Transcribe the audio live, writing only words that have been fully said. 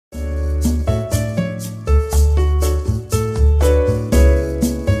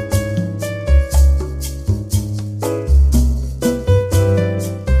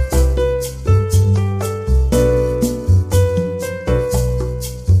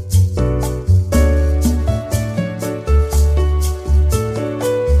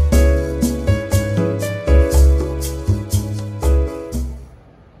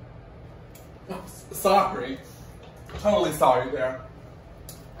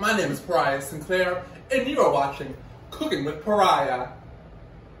My name is Pariah Sinclair, and you are watching Cooking with Pariah.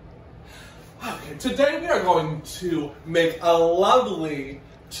 Okay, today we are going to make a lovely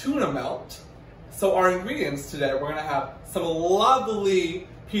tuna melt. So our ingredients today, we're going to have some lovely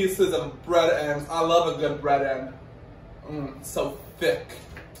pieces of bread ends. I love a good bread end. So thick.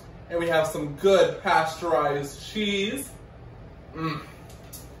 And we have some good pasteurized cheese. And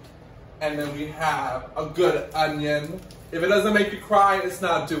then we have a good onion. If it doesn't make you cry, it's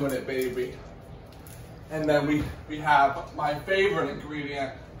not doing it, baby. And then we have my favorite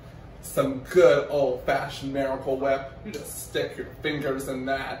ingredient, some good old-fashioned Miracle Whip. You just stick your fingers in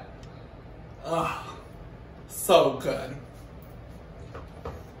that. So good.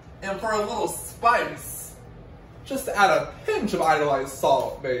 And for a little spice, just add a pinch of iodized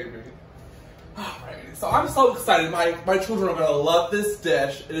salt, baby. Alrighty, so I'm so excited. My children are gonna love this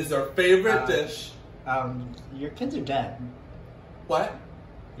dish. It is their favorite dish. Your kids are dead. What?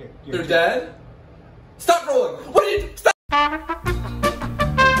 You're They're dead? Stop rolling! What are you? Stop!